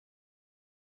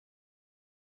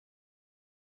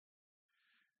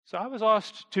So I was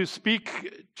asked to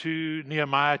speak to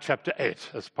Nehemiah chapter 8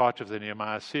 as part of the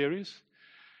Nehemiah series.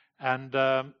 And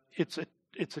it's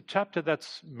a chapter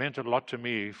that's meant a lot to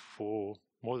me for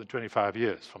more than 25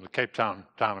 years, from the Cape Town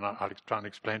time, and I'll try and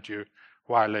explain to you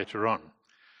why later on.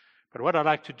 But what I'd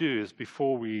like to do is,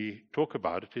 before we talk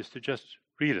about it, is to just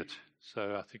read it.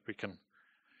 So I think we can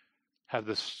have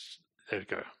this. There we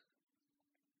go.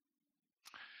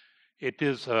 It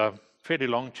is a fairly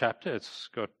long chapter. It's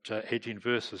got 18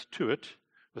 verses to it.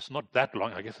 It's not that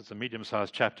long. I guess it's a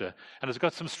medium-sized chapter. And it's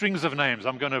got some strings of names.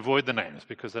 I'm going to avoid the names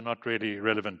because they're not really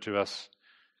relevant to us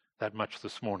that much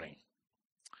this morning.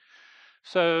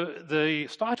 So the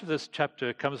start of this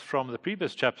chapter comes from the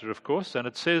previous chapter, of course, and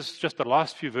it says just the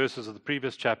last few verses of the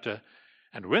previous chapter,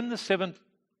 "And when the 7th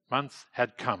month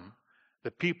had come, the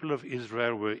people of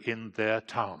Israel were in their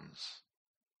towns.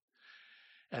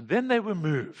 And then they were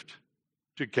moved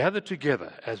to gather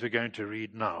together," as we're going to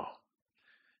read now.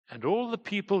 "And all the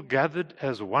people gathered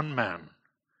as one man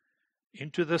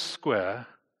into the square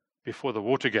before the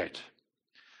water gate.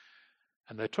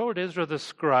 And they told Ezra the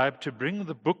scribe to bring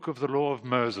the book of the law of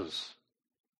Moses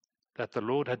that the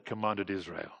Lord had commanded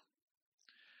Israel.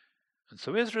 And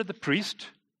so Ezra the priest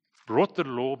brought the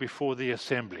law before the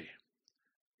assembly,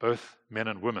 both men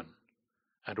and women,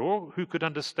 and all who could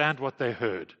understand what they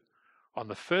heard, on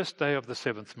the first day of the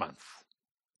 7th month.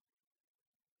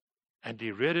 And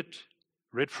he read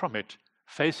from it,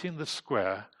 facing the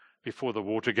square before the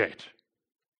water gate,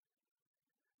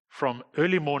 from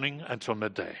early morning until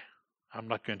midday." I'm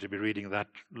not going to be reading that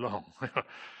long.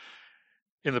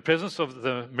 "In the presence of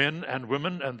the men and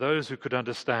women and those who could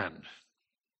understand.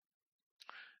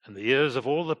 And the ears of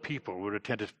all the people were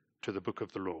attentive to the book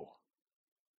of the law.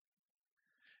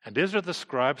 And Ezra the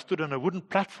scribe stood on a wooden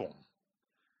platform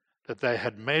that they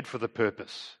had made for the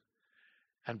purpose.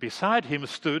 And beside him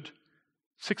stood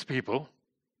 6 people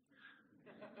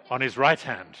on his right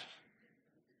hand.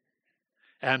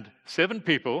 And 7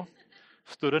 people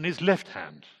stood on his left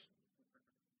hand.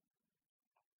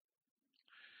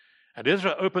 And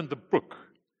Ezra opened the book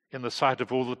in the sight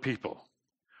of all the people,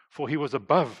 for he was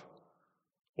above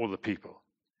all the people.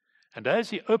 And as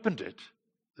he opened it,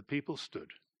 the people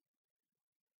stood.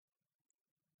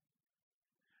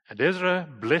 And Ezra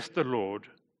blessed the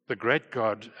Lord, the great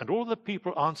God, and all the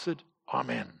people answered,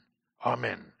 'Amen,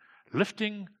 Amen,'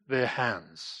 lifting their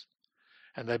hands.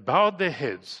 And they bowed their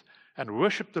heads and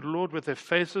worshipped the Lord with their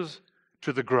faces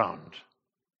to the ground."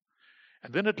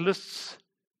 And then it lists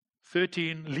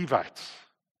 13 Levites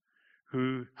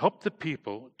who helped the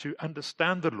people to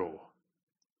understand the law.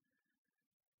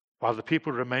 While the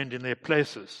people remained in their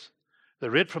places, they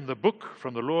read from the book,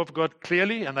 from the law of God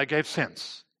clearly, and they gave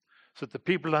sense, so that the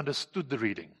people understood the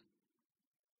reading.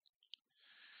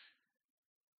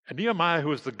 And Nehemiah, who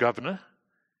was the governor,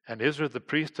 and Ezra the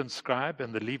priest and scribe,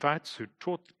 and the Levites who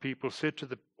taught the people, said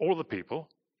to all the people,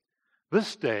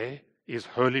 "This day is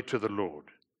holy to the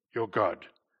Lord, your God.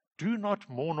 Do not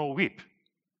mourn or weep."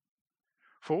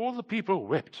 For all the people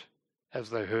wept as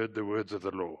they heard the words of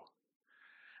the law.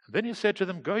 And then he said to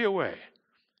them, "Go your way,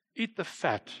 eat the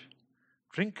fat,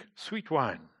 drink sweet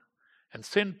wine, and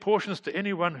send portions to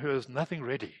anyone who has nothing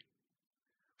ready.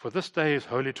 For this day is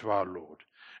holy to our Lord.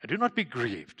 And do not be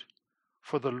grieved,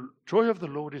 for the joy of the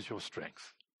Lord is your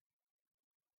strength."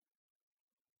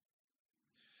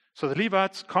 So the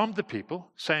Levites calmed the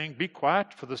people, saying, "Be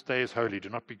quiet, for this day is holy, do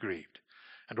not be grieved."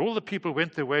 And all the people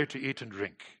went their way to eat and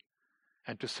drink,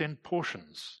 and to send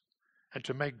portions, and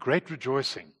to make great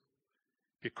rejoicing,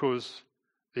 because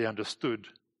they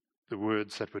understood the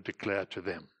words that were declared to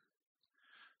them.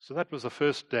 So that was the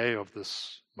first day of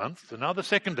this month. And now the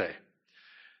second day.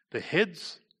 The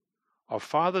heads of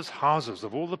fathers' houses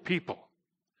of all the people,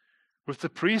 with the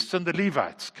priests and the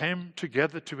Levites, came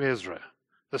together to Ezra,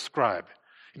 the scribe,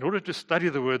 in order to study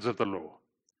the words of the law.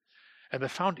 And they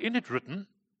found in it written,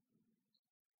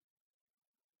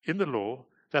 in the law,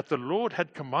 that the Lord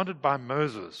had commanded by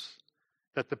Moses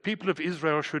that the people of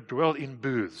Israel should dwell in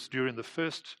booths during the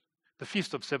feast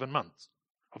of 7 months,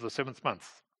 of the 7th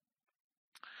month,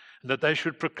 and that they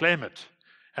should proclaim it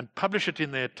and publish it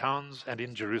in their towns and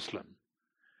in Jerusalem.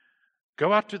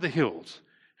 "Go out to the hills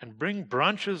and bring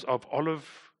branches of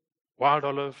olive, wild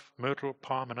olive, myrtle,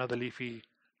 palm, and other leafy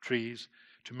trees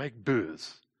to make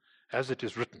booths, as it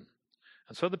is written."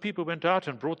 And so the people went out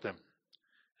and brought them,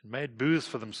 and made booths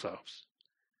for themselves,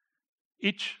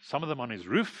 each, some of them on his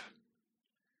roof,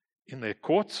 in their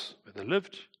courts where they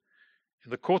lived, in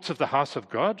the courts of the house of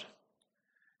God,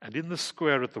 and in the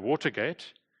square at the water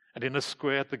gate, and in a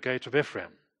square at the gate of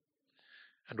Ephraim.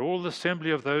 And all the assembly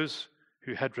of those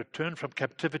who had returned from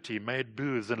captivity made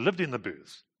booths and lived in the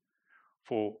booths,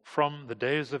 For from the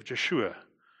days of Joshua,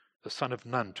 the son of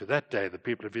Nun, to that day the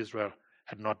people of Israel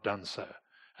had not done so,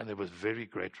 and there was very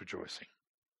great rejoicing.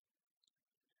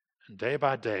 And day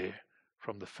by day,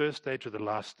 from the first day to the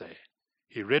last day,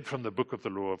 he read from the book of the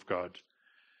law of God.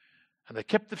 And they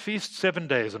kept the feast 7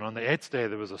 days, and on the 8th day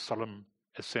there was a solemn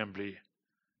assembly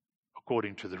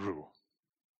according to the rule.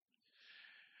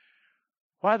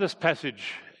 Why this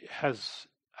passage has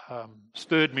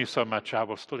stirred me so much, I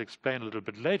will still explain a little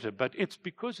bit later, but it's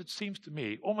because it seems to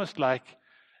me almost like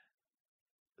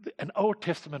an Old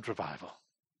Testament revival.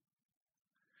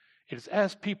 It is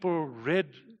as people read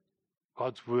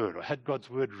God's word or had God's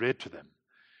word read to them,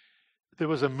 there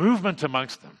was a movement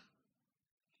amongst them.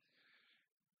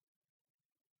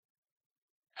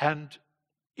 And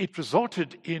it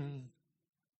resulted in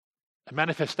a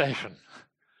manifestation.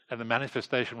 And the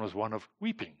manifestation was one of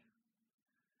weeping.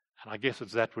 And I guess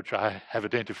it's that which I have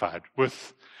identified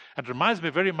with. And it reminds me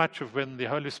very much of when the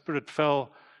Holy Spirit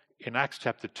fell in Acts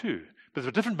chapter 2. But there's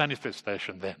a different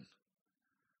manifestation then,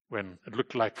 when it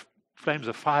looked like flames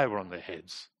of fire were on their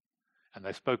heads, and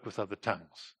they spoke with other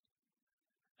tongues.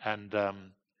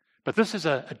 But this is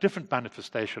a different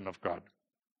manifestation of God.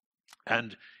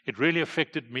 And it really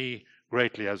affected me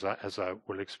greatly, as I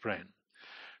will explain.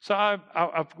 So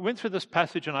I went through this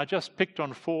passage, and I just picked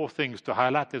on 4 things to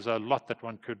highlight. There's a lot that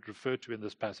one could refer to in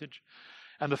this passage.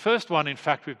 And the first one, in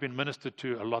fact, we've been ministered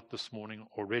to a lot this morning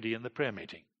already in the prayer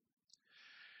meeting.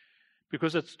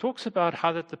 Because it talks about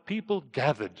how that the people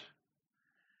gathered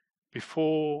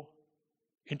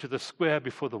into the square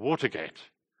before the Watergate.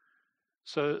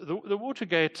 So the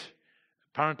Watergate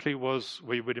apparently was,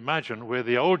 we would imagine, where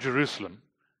the old Jerusalem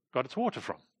got its water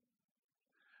from.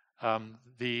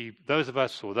 Those of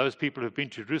us, or those people who've been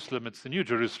to Jerusalem, it's the new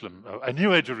Jerusalem, a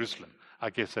newer Jerusalem, I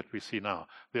guess, that we see now.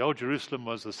 The old Jerusalem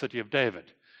was the city of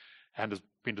David and has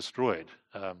been destroyed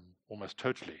almost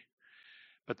totally.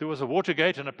 But there was a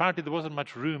Watergate, and apparently there wasn't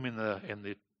much room in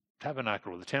the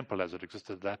tabernacle or the temple as it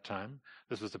existed at that time.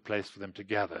 This was the place for them to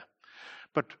gather.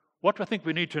 But what I think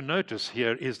we need to notice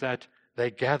here is that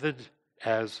they gathered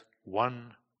as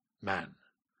one man.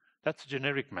 That's a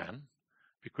generic man,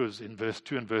 because in verse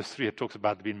 2 and verse 3 it talks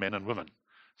about there being men and women.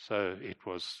 So it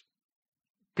was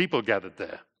people gathered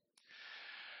there.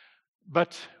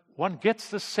 But one gets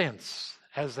the sense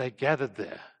as they gathered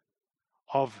there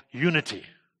of unity.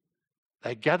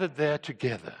 They gathered there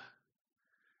together.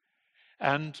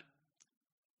 And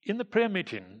in the prayer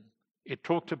meeting, it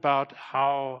talked about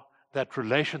how that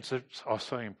relationships are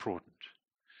so important.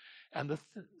 And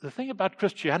the thing about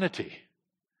Christianity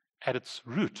at its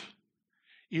root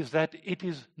is that it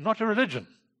is not a religion.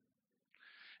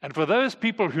 And for those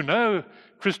people who know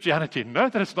Christianity, know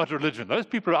that it's not a religion. Those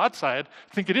people outside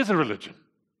think it is a religion.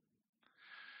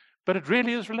 But it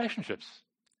really is relationships.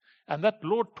 And that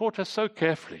Lord taught us so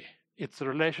carefully. It's a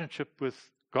relationship with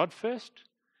God first,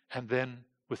 and then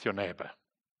with your neighbor.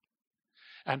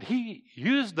 And he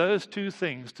used those 2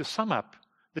 things to sum up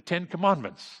the 10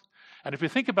 commandments. And if you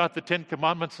think about the 10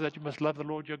 commandments, that you must love the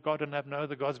Lord your God and have no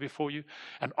other gods before you,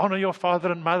 and honor your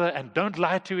father and mother, and don't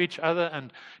lie to each other,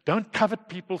 and don't covet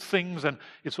people's things, and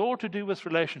it's all to do with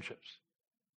relationships.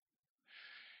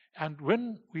 And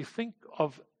when we think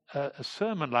of a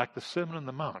sermon like the Sermon on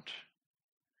the Mount,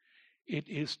 it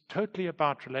is totally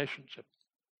about relationship.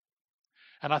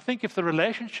 And I think if the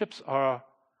relationships are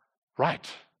right,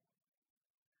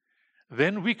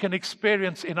 then we can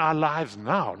experience in our lives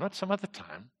now, not some other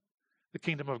time, the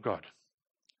kingdom of God.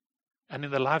 And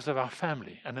in the lives of our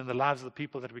family, and in the lives of the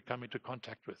people that we come into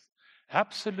contact with.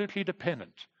 Absolutely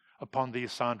dependent upon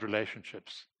these sound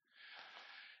relationships.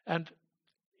 And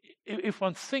if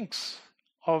one thinks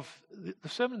of the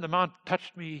Sermon on the Mount,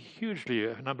 touched me hugely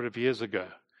a number of years ago.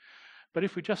 But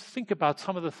if we just think about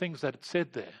some of the things that it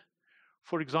said there,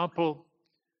 for example,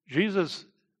 Jesus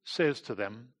says to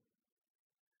them,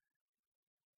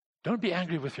 don't be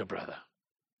angry with your brother.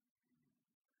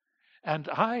 And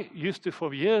I used to,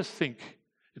 for years, think,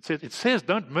 it says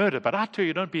don't murder, but I tell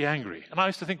you, don't be angry. And I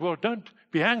used to think, well, don't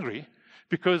be angry,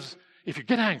 because if you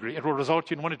get angry, it will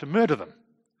result in wanting to murder them.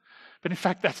 But in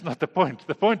fact, that's not the point.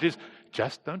 The point is,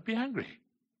 just don't be angry.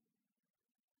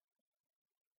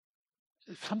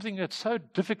 It's something that's so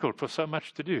difficult for so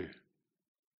much to do,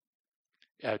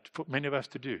 for many of us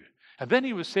to do. And then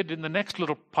he was said in the next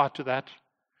little part to that,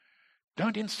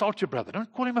 don't insult your brother.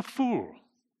 Don't call him a fool.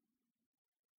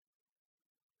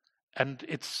 And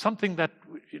it's something that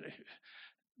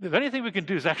the only thing we can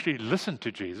do is actually listen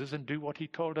to Jesus and do what he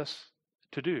told us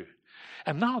to do.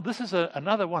 And now this is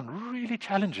another one really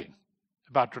challenging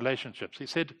about relationships. He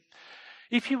said,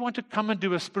 if you want to come and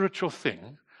do a spiritual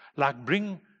thing, like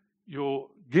bring your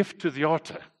gift to the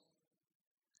altar,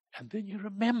 And then you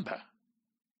remember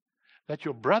that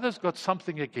your brother's got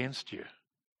something against you.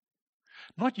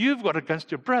 Not you've got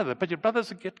against your brother, but your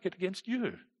brother's get against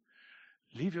you.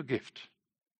 Leave your gift.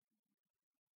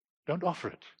 Don't offer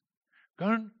it. Go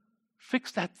and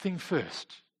fix that thing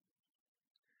first.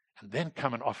 And then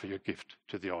come and offer your gift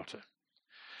to the altar.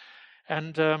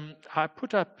 And I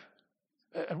put up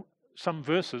some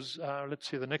verses. Let's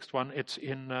see the next one. It's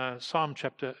in Psalm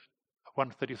chapter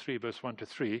 133, verse 1 to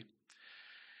 3.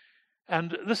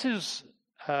 And this is,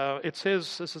 it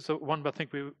says, this is the one I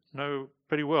think we know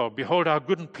pretty well. Behold, how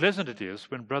good and pleasant it is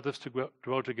when brothers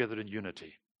dwell together in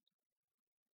unity.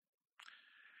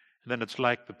 And then it's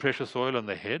like the precious oil on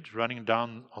the head, running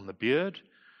down on the beard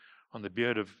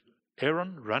of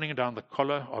Aaron, running down the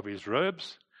collar of his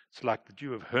robes. It's like the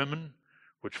dew of Hermon,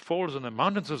 which falls on the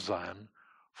mountains of Zion,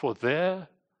 for there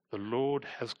the Lord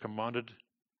has commanded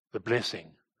the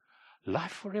blessing,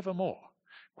 life forevermore.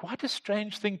 Quite a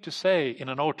strange thing to say in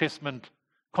an Old Testament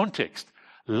context,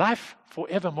 life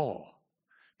forevermore,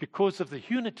 because of the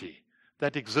unity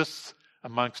that exists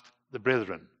amongst the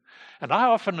brethren. And I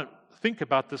often think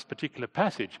about this particular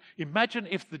passage. Imagine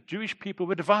if the Jewish people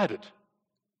were divided.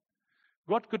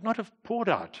 God could not have poured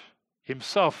out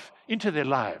himself into their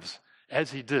lives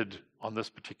as he did on this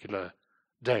particular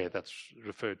day that's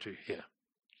referred to here.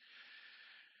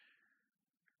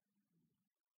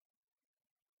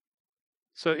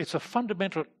 So it's a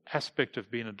fundamental aspect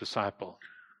of being a disciple.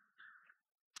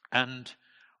 And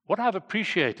what I've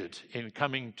appreciated in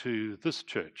coming to this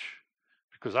church,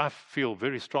 because I feel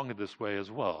very strongly this way as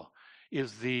well,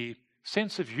 is the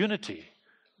sense of unity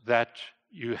that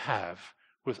you have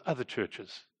with other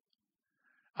churches.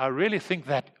 I really think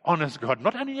that honors God.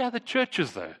 Not only other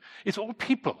churches, though. It's all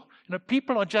people.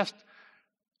 People are just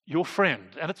your friend,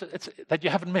 and it's that you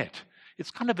haven't met.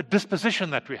 It's kind of a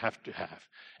disposition that we have to have.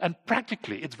 And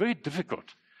practically, it's very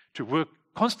difficult to work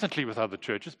constantly with other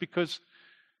churches because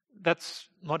that's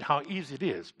not how easy it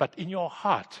is. But in your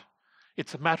heart,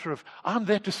 it's a matter of, I'm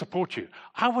there to support you.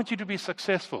 I want you to be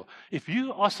successful. If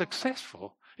you are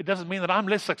successful, it doesn't mean that I'm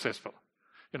less successful.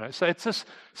 So it's this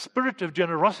spirit of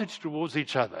generosity towards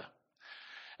each other.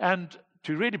 And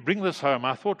to really bring this home,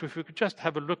 I thought if we could just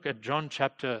have a look at John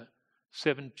chapter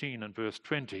 17 and verse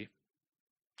 20,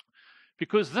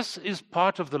 because this is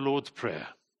part of the Lord's Prayer.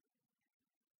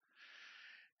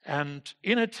 And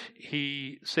in it,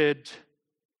 he said,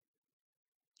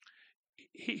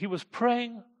 he was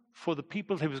praying for the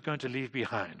people he was going to leave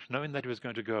behind, knowing that he was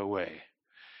going to go away.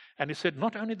 And he said,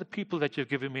 not only the people that you've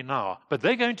given me now, but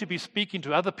they're going to be speaking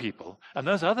to other people, and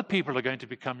those other people are going to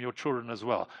become your children as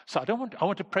well. So I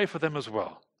want to pray for them as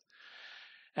well.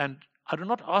 And I do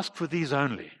not ask for these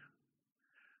only,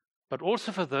 but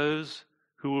also for those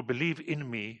who will believe in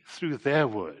me through their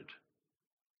word.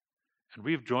 And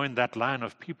we've joined that line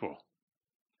of people,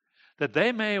 that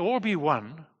they may all be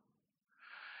one,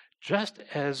 just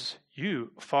as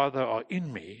you, Father, are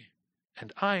in me,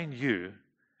 and I in you,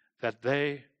 that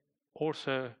they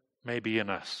also may be in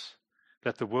us,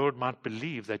 that the world might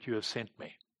believe that you have sent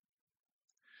me.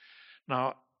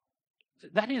 Now,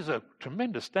 that is a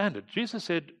tremendous standard. Jesus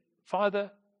said,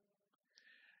 Father,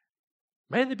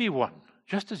 may there be one,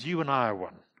 just as you and I are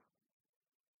one.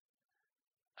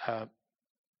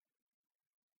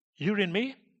 You're in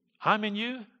me, I'm in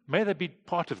you, may there be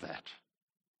part of that.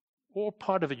 Or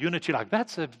part of a unity like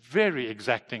that's a very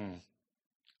exacting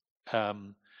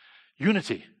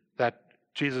unity that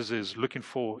Jesus is looking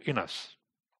for in us.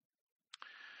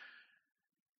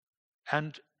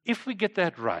 And if we get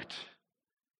that right,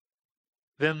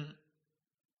 then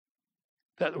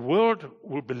the world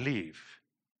will believe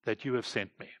that you have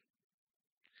sent me.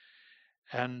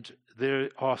 And there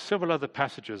are several other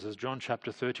passages, as John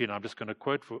chapter 13, I'm just going to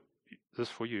quote this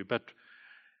for you, but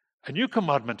a new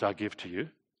commandment I give to you,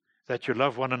 that you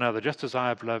love one another just as I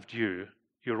have loved you,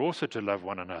 you're also to love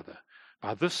one another.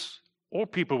 By this, all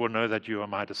people will know that you are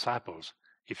my disciples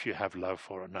if you have love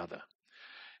for another.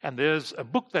 And there's a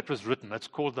book that was written that's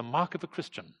called The Mark of a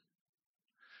Christian.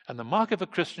 And the mark of a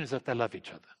Christian is that they love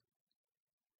each other.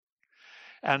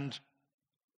 And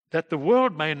that the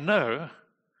world may know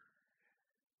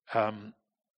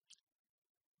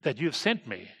that you have sent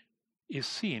me is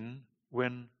seen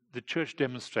when the church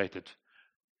demonstrated,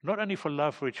 not only for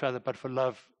love for each other, but for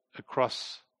love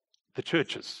across the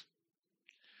churches.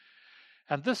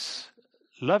 And this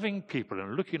loving people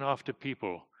and looking after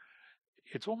people,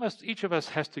 it's almost each of us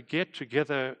has to get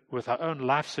together with our own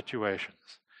life situations.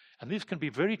 And these can be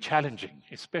very challenging,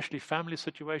 especially family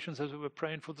situations, as we were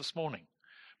praying for this morning,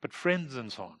 but friends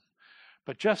and so on.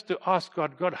 But just to ask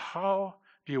God, how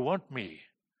do you want me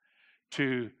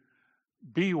to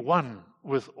be one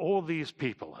with all these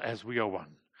people as we are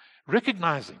one.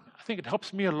 Recognizing, I think it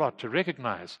helps me a lot to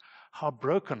recognize how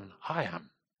broken I am.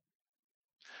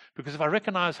 Because if I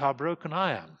recognize how broken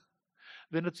I am,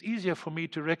 then it's easier for me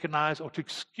to recognize or to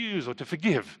excuse or to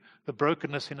forgive the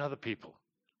brokenness in other people.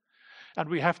 And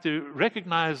we have to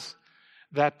recognize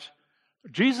that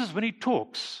Jesus, when he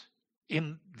talks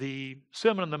in the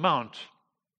Sermon on the Mount,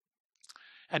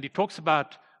 and he talks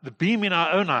about the beam in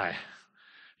our own eye,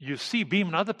 you see beam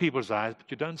in other people's eyes, but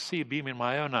you don't see a beam in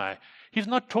my own eye. He's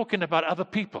not talking about other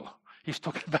people. He's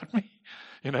talking about me.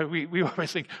 We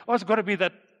always think, oh, it's got to be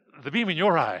the beam in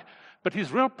your eye. But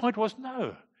his real point was,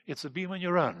 no, it's a beam in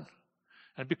your own.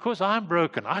 And because I'm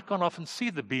broken, I can't often see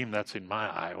the beam that's in my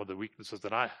eye or the weaknesses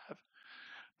that I have.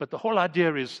 But the whole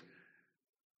idea is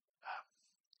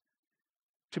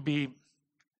to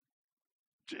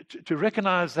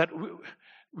recognize that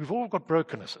we've all got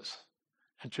brokennesses,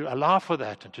 and to allow for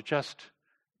that, and to just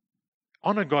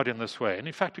honor God in this way. And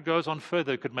in fact, it goes on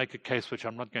further. It could make a case, which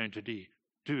I'm not going to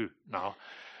do now,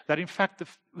 that in fact,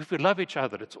 if we love each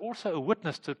other, it's also a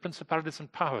witness to principalities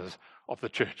and powers of the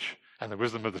church and the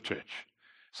wisdom of the church.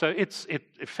 So it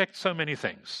affects so many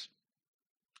things.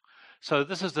 So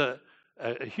this is a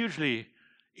hugely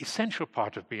essential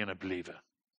part of being a believer.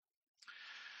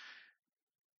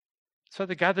 So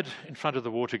they gathered in front of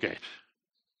the Watergate.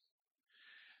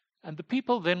 And the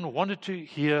people then wanted to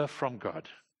hear from God.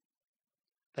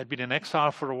 They'd been in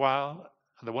exile for a while,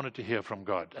 and they wanted to hear from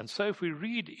God. And so if we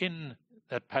read in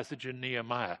that passage in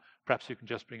Nehemiah, perhaps you can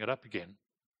just bring it up again.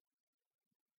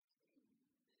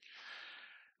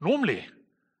 Normally,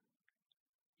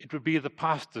 it would be the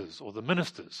pastors or the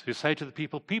ministers who say to the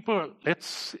people,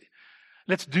 let's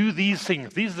do these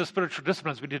things. These are the spiritual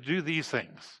disciplines. We need to do these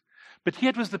things. But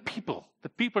here it was the people. The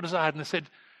people decided, and they said,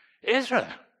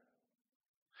 Ezra,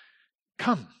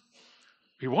 come.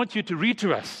 We want you to read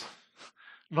to us,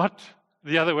 not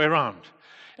the other way around.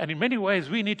 And in many ways,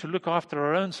 we need to look after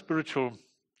our own spiritual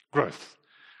growth.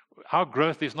 Our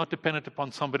growth is not dependent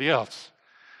upon somebody else.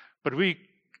 But we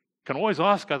can always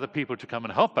ask other people to come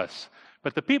and help us.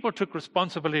 But the people took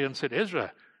responsibility and said,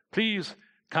 Ezra, please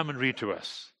come and read to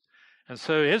us. And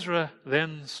so Ezra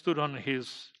then stood on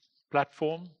his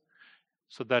platform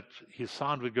so that his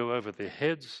sound would go over their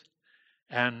heads,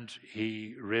 and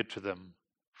he read to them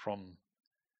from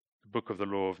the book of the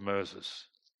law of Moses.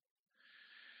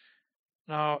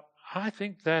 Now, I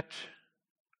think that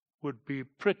would be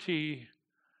pretty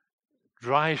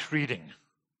dryish reading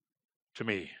to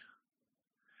me.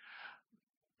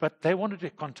 But they wanted to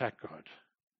contact God.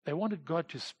 They wanted God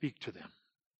to speak to them.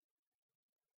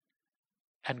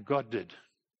 And God did.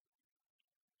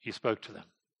 He spoke to them.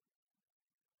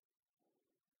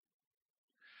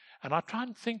 And I try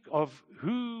and think of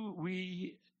who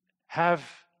we have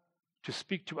to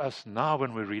speak to us now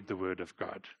when we read the Word of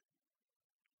God.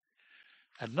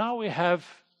 And now we have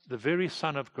the very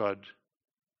Son of God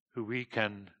who we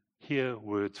can hear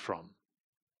words from.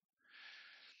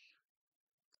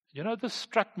 This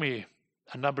struck me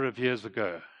a number of years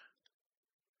ago.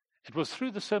 It was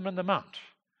through the Sermon on the Mount,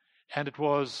 and it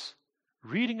was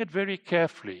reading it very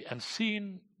carefully and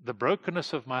seeing the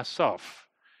brokenness of myself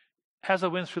as I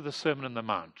went through the Sermon on the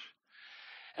Mount.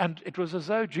 And it was as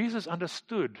though Jesus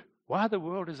understood why the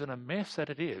world is in a mess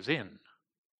that it is in.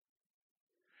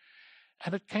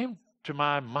 And it came to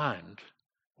my mind,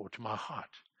 or to my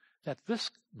heart, that this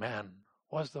man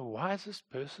was the wisest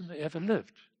person who ever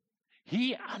lived.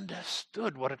 He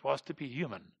understood what it was to be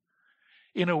human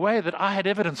in a way that I had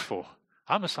evidence for.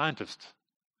 I'm a scientist.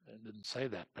 I didn't say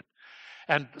that,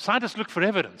 and scientists look for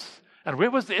evidence. And where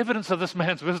was the evidence of this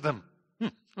man's wisdom?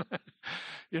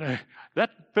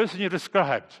 That person you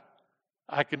described,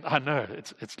 I know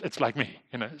it's like me.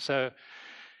 So,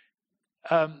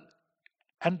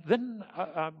 and then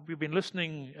we've been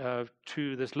listening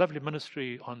to this lovely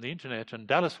ministry on the internet, and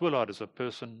Dallas Willard is a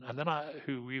person, and then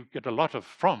who we get a lot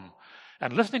from.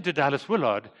 And listening to Dallas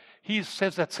Willard, he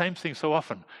says that same thing so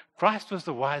often. Christ was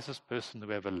the wisest person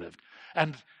who ever lived.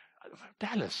 And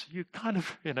Dallas, you kind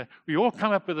of, we all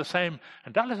come up with the same.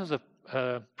 And Dallas is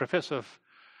a professor of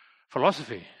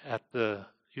philosophy at the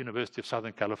University of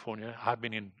Southern California. I've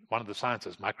been in one of the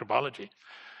sciences, microbiology.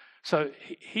 So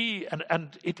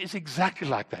and it is exactly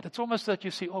like that. It's almost that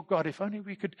you see, oh God, if only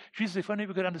we could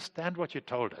understand what you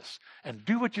told us and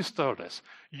do what you told us.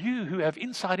 You who have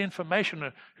inside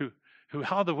information,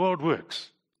 how the world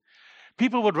works.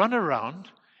 People would run around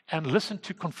and listen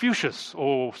to Confucius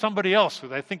or somebody else who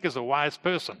they think is a wise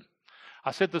person.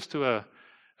 I said this to a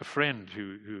friend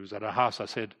who was at our house. I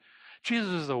said, Jesus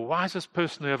is the wisest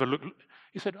person who ever looked.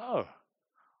 He said, oh,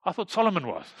 I thought Solomon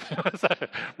was. So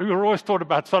we were always taught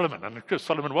about Solomon, and of course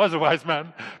Solomon was a wise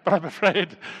man, but I'm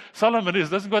afraid Solomon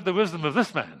doesn't got the wisdom of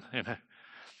this man.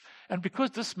 And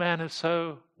because this man is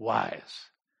so wise,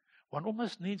 one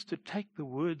almost needs to take the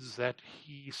words that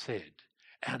he said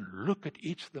and look at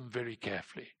each of them very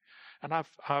carefully. And I've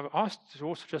asked to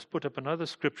also just put up another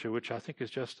scripture, which I think is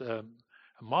just a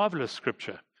marvelous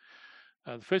scripture.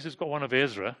 The first has got one of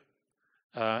Ezra.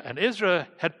 And Ezra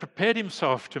had prepared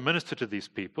himself to minister to these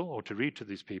people, or to read to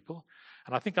these people.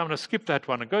 And I think I'm going to skip that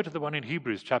one and go to the one in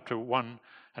Hebrews chapter 1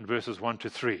 and verses 1 to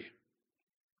 3.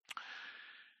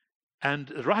 And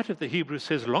the writer of the Hebrews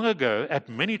says, long ago, at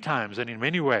many times and in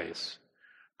many ways,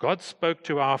 God spoke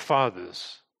to our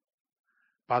fathers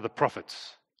by the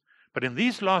prophets. But in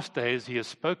these last days, he has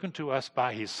spoken to us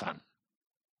by his Son,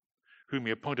 whom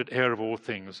he appointed heir of all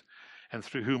things, and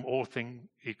through whom also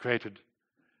he created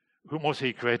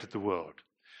the world.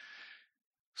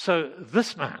 So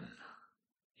this man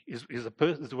is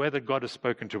the way that God has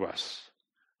spoken to us.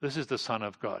 This is the Son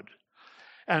of God.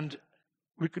 And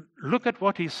we could look at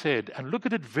what he said and look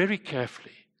at it very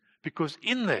carefully, because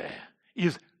in there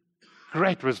is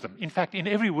great wisdom. In fact, in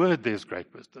every word there's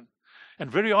great wisdom. And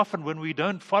very often when we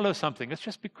don't follow something, it's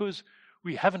just because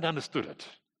we haven't understood it.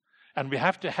 And we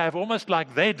have to have, almost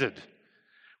like they did,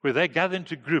 where they gathered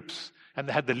into groups and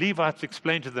they had the Levites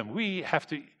explain to them, we have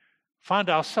to find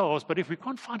ourselves, but if we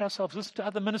can't find ourselves, listen to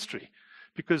other ministry,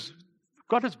 because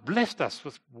God has blessed us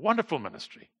with wonderful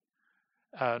ministry.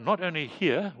 Not only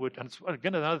here, and it's,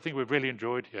 again, another thing we've really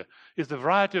enjoyed here, is the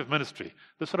variety of ministry,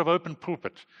 the sort of open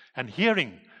pulpit, and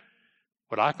hearing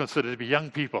what I consider to be young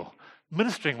people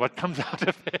ministering what comes out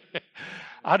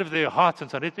of their hearts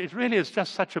and so on. It really is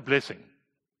just such a blessing.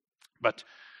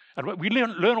 And we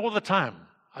learn all the time.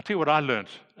 I'll tell you what I learned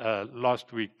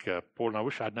last week, Paul, and I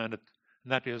wish I'd known it,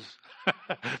 and that is,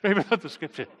 maybe not the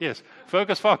scripture, yes,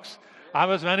 Focus Fox. I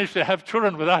must manage to have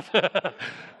children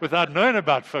without knowing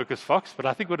about Focus Fox, but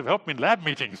I think it would have helped me in lab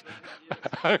meetings.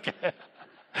 Okay.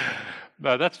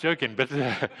 No, that's joking, but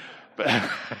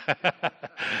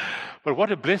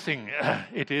what a blessing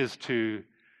it is to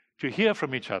hear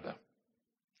from each other.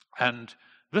 And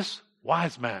this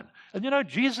wise man. And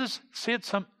Jesus said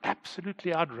some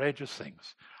absolutely outrageous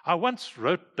things. I once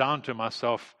wrote down to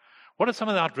myself, what are some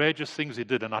of the outrageous things he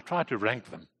did? And I tried to rank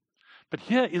them. But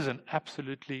here is an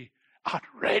absolutely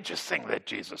outrageous thing that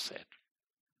Jesus said.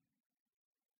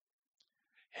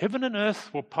 Heaven and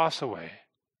earth will pass away,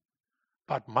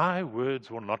 but my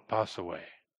words will not pass away.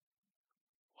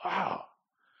 Wow,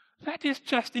 that is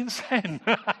just insane.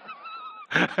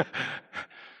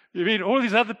 You mean all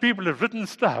these other people have written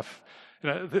stuff,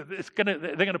 they're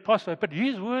going to pass away, but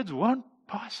his words won't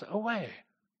pass away.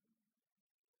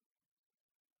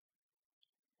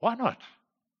 Why not?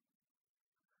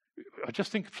 I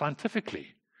just think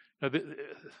scientifically. The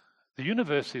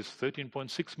universe is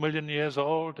 13.6 million years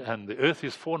old, and the earth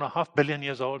is 4.5 billion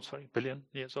years old. Billion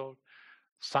years old.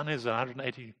 The sun is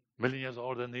 180 million years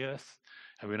older than the earth.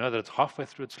 And we know that it's halfway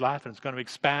through its life, and it's going to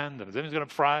expand, and then it's going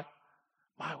to fry.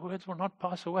 My words will not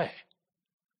pass away.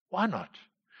 Why not?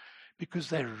 Because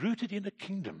they're rooted in a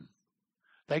kingdom.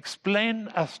 They explain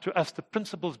to us the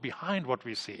principles behind what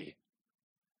we see.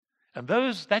 And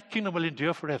that kingdom will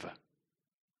endure forever.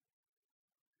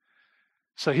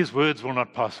 So his words will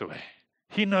not pass away.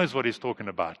 He knows what he's talking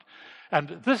about.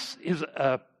 And this is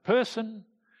a person.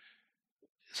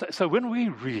 So when we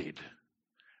read,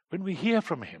 when we hear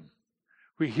from him,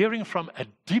 we're hearing from a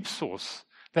deep source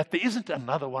that there isn't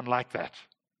another one like that.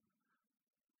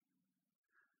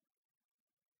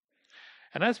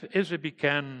 And as Ezra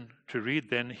began to read,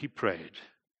 then he prayed.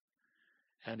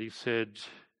 And he said,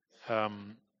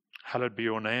 hallowed be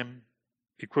your name,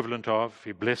 equivalent of,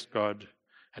 he blessed God.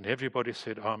 And everybody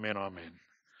said, Amen, Amen.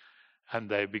 And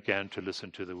they began to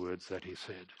listen to the words that he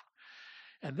said.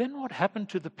 And then what happened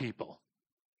to the people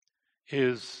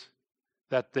is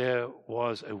that there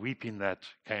was a weeping that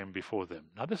came before them.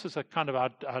 Now, this is a kind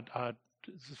of,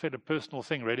 this is a fairly personal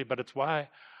thing, really, but it's why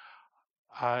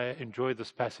I enjoy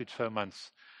this passage so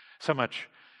much.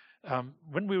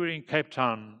 When we were in Cape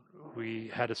Town, we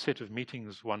had a set of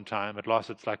meetings one time. It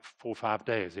lasted like 4 or 5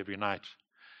 days every night.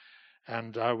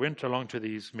 And I went along to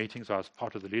these meetings. I was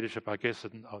part of the leadership, I guess,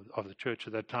 of the church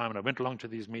at that time. And I went along to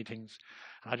these meetings.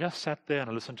 And I just sat there and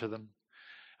I listened to them.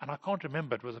 And I can't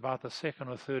remember, it was about the second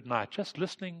or third night, just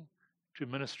listening to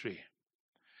ministry.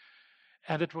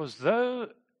 And it was though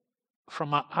from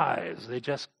my eyes there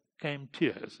just came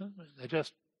tears. They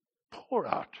just pour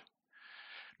out.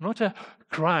 Not a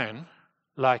crying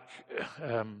like,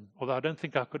 although I don't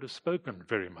think I could have spoken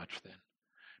very much then.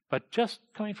 But just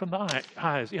coming from the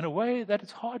eyes in a way that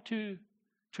it's hard to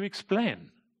explain.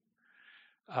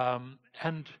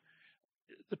 And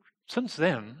since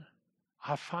then,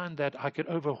 I find that I get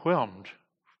overwhelmed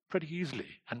pretty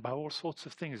easily and by all sorts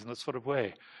of things in this sort of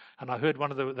way. And I heard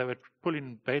they were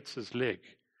pulling Bates's leg.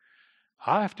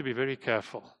 I have to be very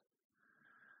careful,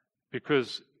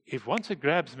 because if once it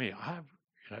grabs me,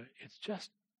 it just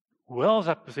wells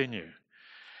up within you.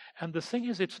 And the thing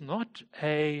is, it's not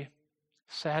a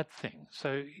sad thing.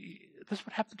 So this is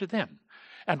what happened to them.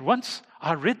 And once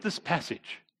I read this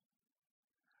passage,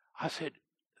 I said,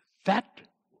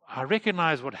 I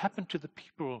recognize what happened to the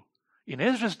people in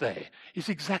Ezra's day is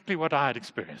exactly what I had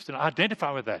experienced, and I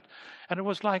identify with that. And it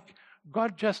was like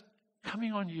God just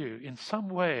coming on you in some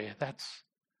way that's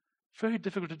very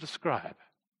difficult to describe.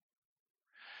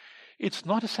 It's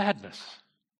not a sadness,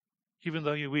 even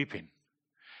though you're weeping.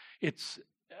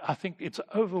 I think it's an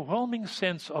overwhelming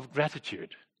sense of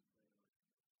gratitude.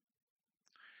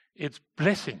 It's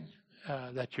blessing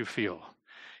that you feel.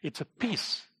 It's a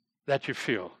peace that you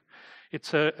feel.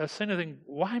 It's a sense of thinking,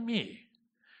 why me?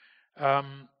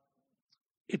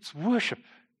 It's worship.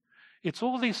 It's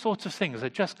all these sorts of things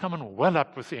that just come and well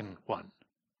up within one.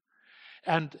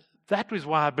 And that was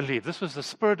why I believe this was the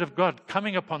Spirit of God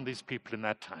coming upon these people in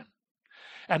that time.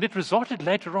 And it resulted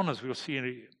later on, as we'll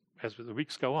see as the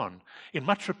weeks go on, in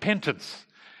much repentance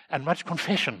and much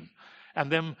confession.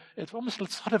 And it's almost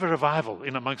sort of a revival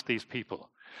in amongst these people.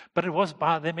 But it was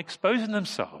by them exposing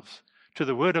themselves to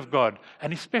the Word of God,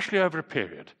 and especially over a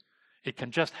period, it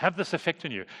can just have this effect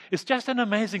on you. It's just an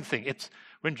amazing thing. It's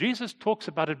when Jesus talks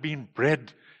about it being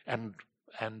bread and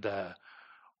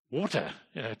water,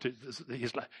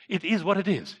 he's like, it is what it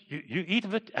is. You eat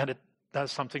of it, and it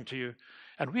does something to you.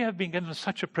 And we have been given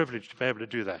such a privilege to be able to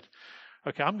do that.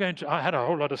 Okay, I had a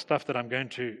whole lot of stuff that I'm going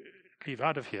to leave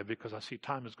out of here because I see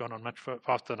time has gone on much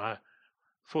faster than I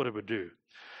thought it would do.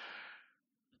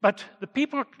 But the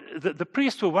people, the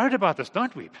priests were worried about this.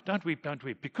 Don't weep, don't weep, don't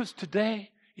weep, because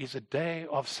today is a day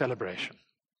of celebration.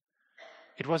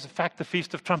 It was, in fact, the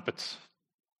Feast of Trumpets,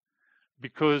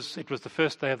 because it was the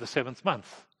first day of the 7th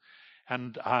month.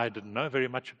 And I didn't know very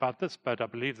much about this, but I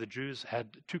believe the Jews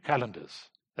had 2 calendars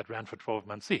that ran for 12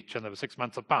 months each, and they were 6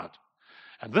 months apart.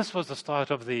 And this was the start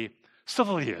of the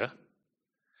civil year,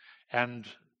 and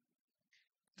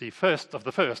the first of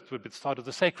the first would be the start of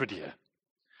the sacred year.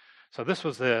 So this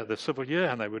was the civil year,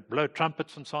 and they would blow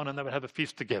trumpets and so on, and they would have a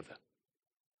feast together.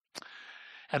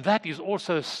 And that is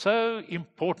also so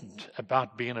important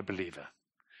about being a believer,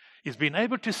 is being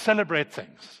able to celebrate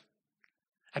things,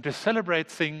 and to celebrate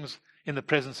things in the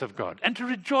presence of God, and to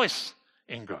rejoice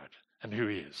in God and who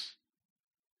He is.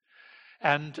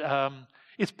 And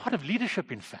it's part of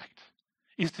leadership, in fact,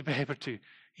 is to be able to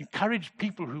encourage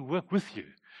people who work with you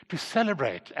to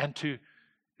celebrate and to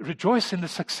rejoice in the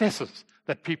successes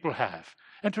that people have,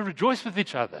 and to rejoice with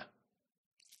each other.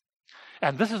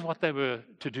 And this is what they were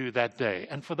to do that day.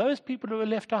 And for those people who are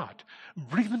left out,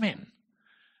 bring them in.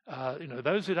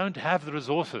 Those who don't have the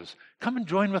resources, come and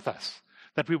join with us,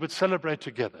 that we would celebrate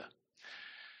together.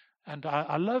 And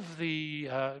I love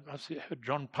I've heard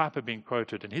John Piper being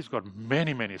quoted, and he's got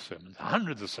many, many sermons,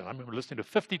 hundreds of sermons. I remember listening to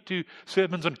 52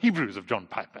 sermons on Hebrews of John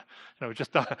Piper.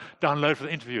 Just download for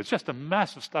the interview. It's just a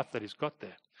massive stuff that he's got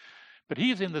there. But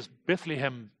he's in this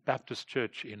Bethlehem Baptist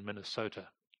Church in Minnesota,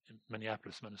 in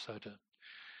Minneapolis, Minnesota.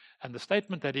 And the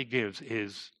statement that he gives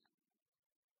is,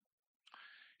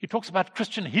 he talks about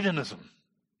Christian hedonism.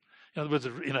 In other words,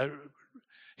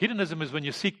 hedonism is when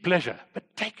you seek pleasure, but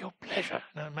take your pleasure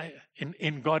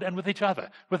in God and with each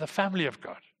other, with the family of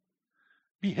God.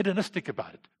 Be hedonistic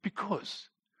about it, because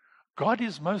God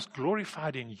is most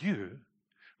glorified in you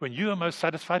when you are most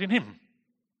satisfied in Him.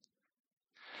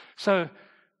 So,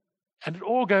 and it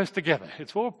all goes together.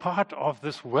 It's all part of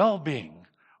this well-being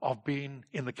of being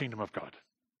in the kingdom of God.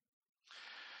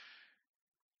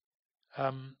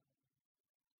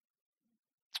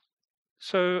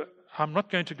 So I'm not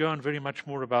going to go on very much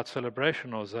more about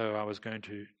celebration, although I was going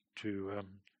to do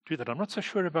that. I'm not so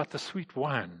sure about the sweet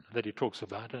wine that he talks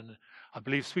about, and I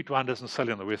believe sweet wine doesn't sell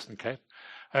in the Western Cape,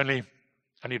 only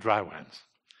dry wines.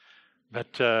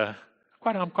 But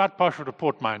I'm quite partial to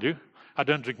port, mind you. I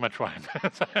don't drink much wine.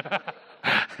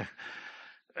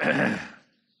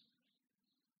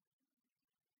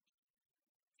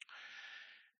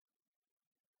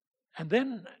 And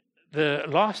then the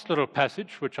last little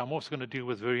passage, which I'm also going to deal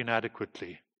with very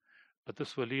inadequately, but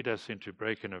this will lead us into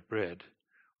breaking of bread,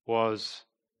 was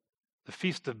the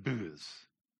Feast of Booths.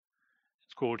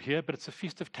 It's called here, but it's a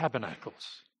Feast of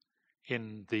Tabernacles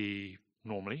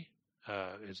normally,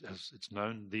 as it's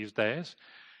known these days.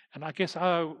 And I guess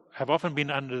I have often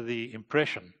been under the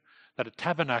impression that a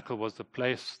tabernacle was the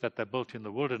place that they built in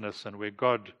the wilderness and where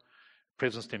God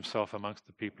presenced himself amongst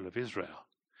the people of Israel.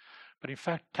 But in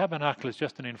fact, tabernacle is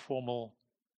just an informal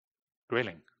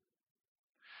dwelling.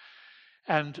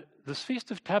 And this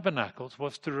Feast of Tabernacles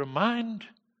was to remind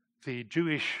the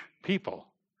Jewish people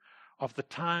of the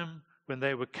time when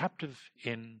they were captive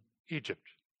in Egypt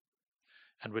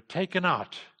and were taken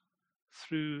out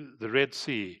through the Red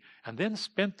Sea and then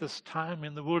spent this time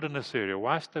in the wilderness area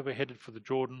whilst they were headed for the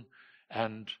Jordan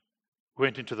and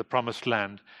went into the Promised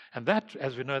Land. And that,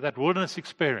 as we know, that wilderness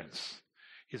experience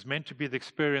is meant to be the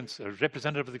experience, a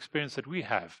representative of the experience that we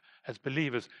have as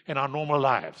believers in our normal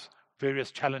lives,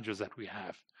 various challenges that we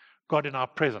have. God in our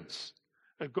presence,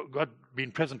 God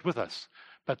being present with us,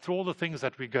 but through all the things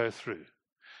that we go through.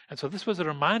 And so this was a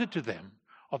reminder to them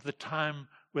of the time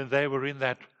when they were in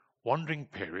that wandering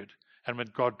period and when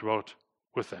God dwelt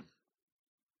with them.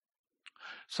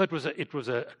 So it was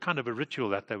a kind of a ritual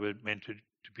that they were meant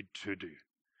to do.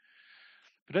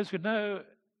 But as we know,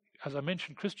 as I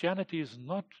mentioned, Christianity is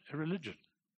not a religion.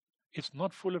 It's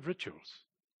not full of rituals.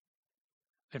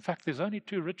 In fact, there's only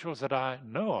 2 rituals that I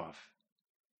know of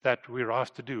that we're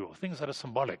asked to do, or things that are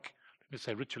symbolic. Let me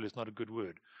say ritual is not a good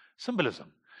word.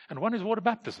 Symbolism. And one is water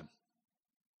baptism.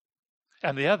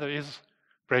 And the other is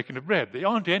breaking of bread. There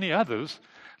aren't any others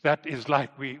that is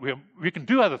like we can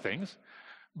do other things,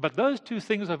 but those 2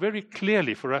 things are very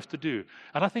clearly for us to do.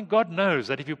 And I think God knows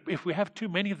that if we have too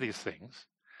many of these things,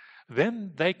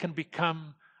 then they can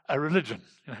become a religion.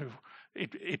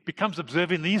 It becomes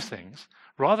observing these things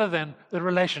rather than the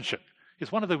relationship.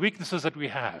 It's one of the weaknesses that we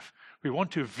have. We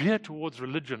want to veer towards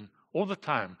religion all the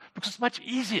time because it's much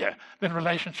easier than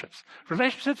relationships.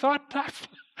 Relationships are tough.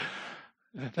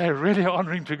 They're really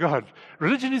honoring to God.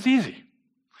 Religion is easy.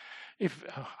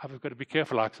 I've got to be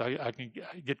careful, I can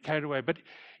get carried away. But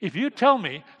if you tell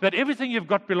me that everything you've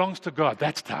got belongs to God,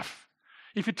 that's tough.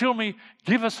 If you tell me,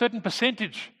 give a certain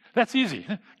percentage, that's easy.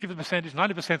 Give the percentage,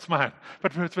 90% is mine.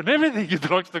 But when everything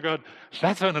belongs to God,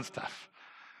 that's when it's tough.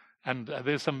 And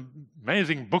there's some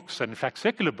amazing books, and in fact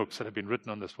secular books that have been written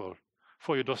on this world.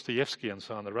 For Dostoevsky and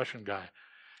so on, the Russian guy,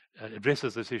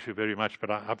 addresses this issue very much,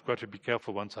 but I've got to be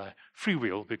careful once I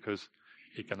freewheel because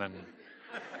he can then...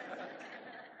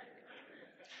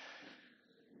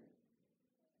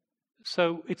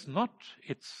 So it's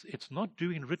not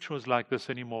doing rituals like this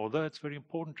anymore, although it's very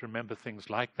important to remember things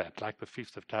like that, like the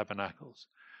Feast of Tabernacles.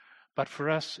 But for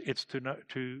us, it's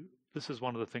this is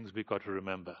one of the things we've got to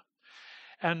remember.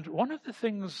 And one of the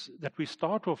things that we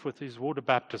start off with is water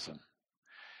baptism.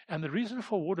 And the reason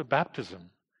for water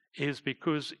baptism is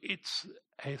because it's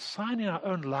a sign in our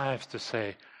own lives to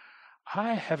say,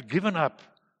 I have given up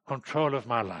control of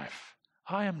my life.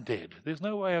 I am dead. There's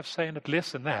no way of saying it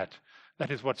less than that. That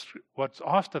is what's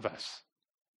asked of us.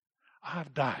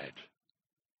 I've died.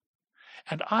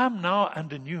 And I'm now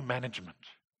under new management.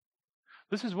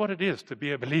 This is what it is to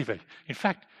be a believer. In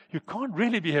fact, you can't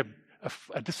really be a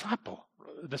disciple.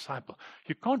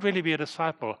 You can't really be a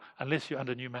disciple unless you're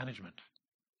under new management.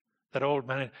 That old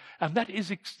man, and that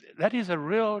is a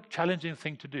real challenging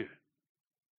thing to do.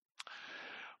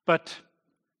 But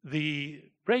the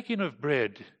breaking of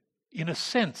bread, in a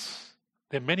sense,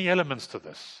 there are many elements to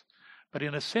this, but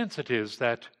in a sense it is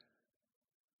that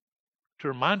to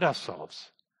remind ourselves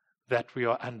that we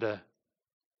are under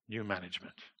new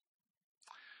management.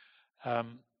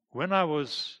 When I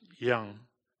was young,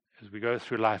 as we go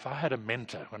through life, I had a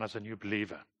mentor when I was a new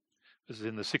believer. This is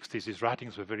in the 60s. His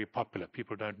writings were very popular.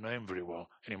 People don't know him very well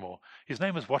anymore. His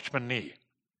name was Watchman Nee.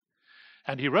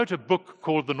 And he wrote a book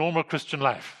called The Normal Christian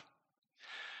Life.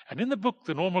 And in the book,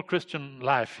 The Normal Christian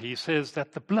Life, he says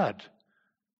that the blood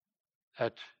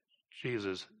that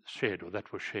Jesus shed, or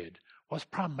that was shed, was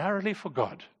primarily for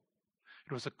God.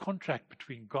 It was a contract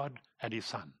between God and his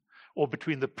Son, or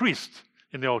between the priest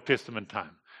in the Old Testament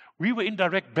time. We were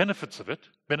indirect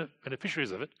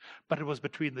beneficiaries of it, but it was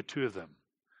between the two of them.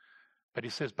 But he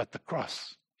says, but the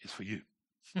cross is for you.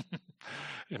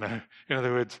 In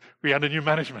other words, we're under new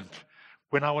management.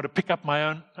 When I want to pick up my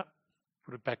own,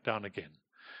 put it back down again.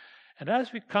 And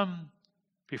as we come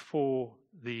before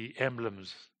the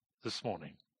emblems this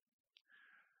morning,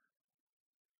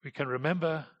 we can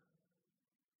remember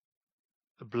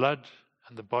the blood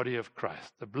and the body of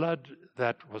Christ, the blood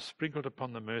that was sprinkled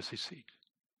upon the mercy seat,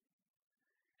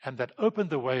 and that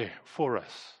opened the way for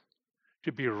us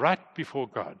to be right before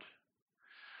God,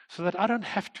 so that I don't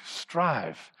have to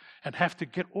strive and have to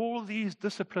get all these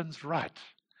disciplines right,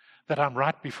 that I'm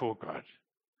right before God.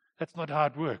 That's not how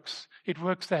it works. It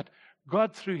works that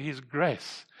God, through his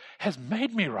grace, has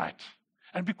made me right.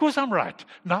 And because I'm right,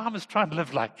 now I must try and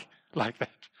live like that.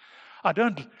 I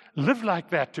don't live like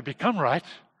that to become right.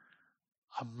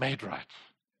 I'm made right.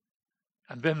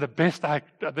 And then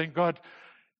then God,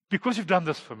 because you've done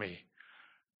this for me,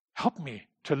 help me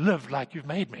to live like you've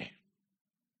made me.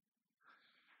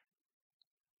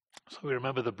 So we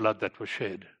remember the blood that was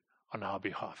shed on our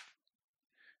behalf.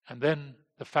 And then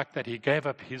the fact that he gave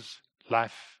up his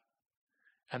life,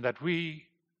 and that we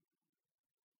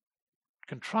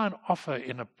can try and offer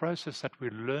in a process that we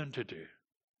learn to do,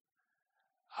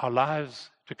 our lives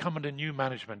to come under new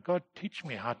management. God, teach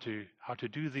me how to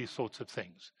do these sorts of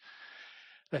things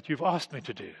that you've asked me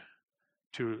to do,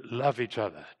 to love each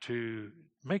other, to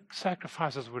make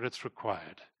sacrifices where it's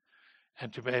required,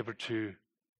 and to be able to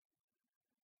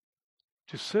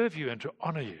serve you and to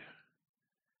honor you,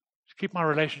 to keep my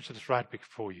relationships right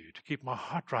before you, to keep my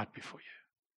heart right before you.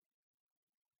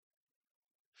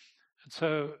 And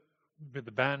so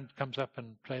the band comes up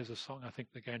and plays a song I think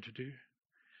they're going to do.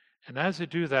 And as they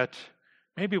do that,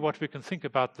 maybe what we can think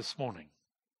about this morning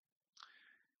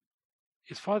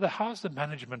is, Father, how's the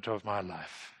management of my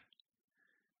life?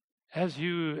 As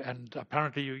you, and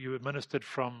apparently you administered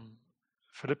from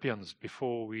Philippians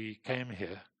before we came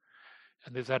here,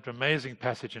 and there's that amazing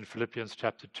passage in Philippians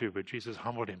chapter 2 where Jesus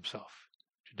humbled himself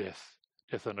to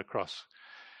death on the cross.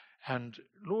 And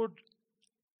Lord,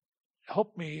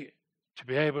 help me to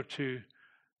be able to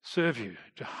serve you,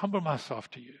 to humble myself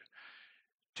to you,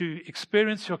 to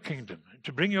experience your kingdom,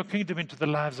 to bring your kingdom into the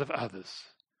lives of others,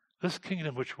 this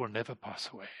kingdom which will never pass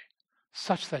away,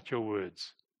 such that your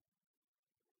words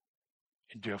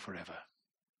endure forever.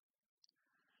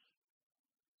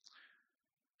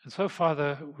 And so,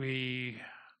 Father, we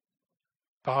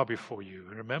bow before you.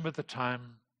 Remember the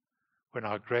time when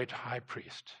our great high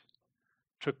priest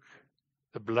took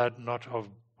the blood not of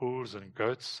bulls and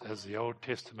goats, as the Old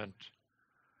Testament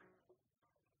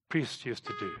priests used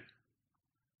to do,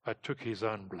 but took his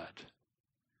own blood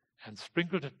and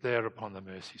sprinkled it there upon the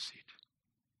mercy seat.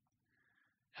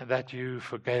 And that you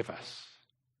forgave us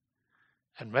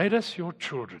and made us your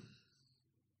children.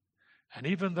 And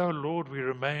even though, Lord, we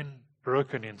remain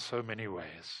broken in so many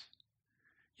ways,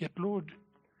 yet, Lord,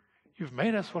 you've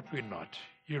made us what we're not.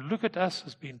 You look at us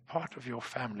as being part of your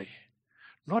family,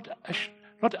 not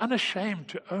unashamed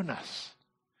to own us,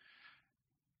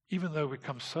 even though we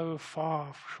come so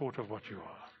far short of what you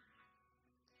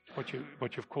are,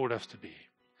 what you've called us to be.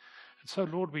 And so,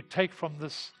 Lord, we take from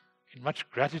this in much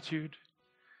gratitude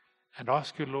and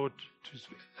ask you, Lord,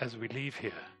 as we leave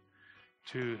here,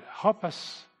 to help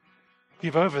us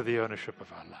give over the ownership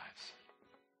of our lives.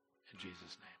 In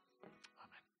Jesus' name.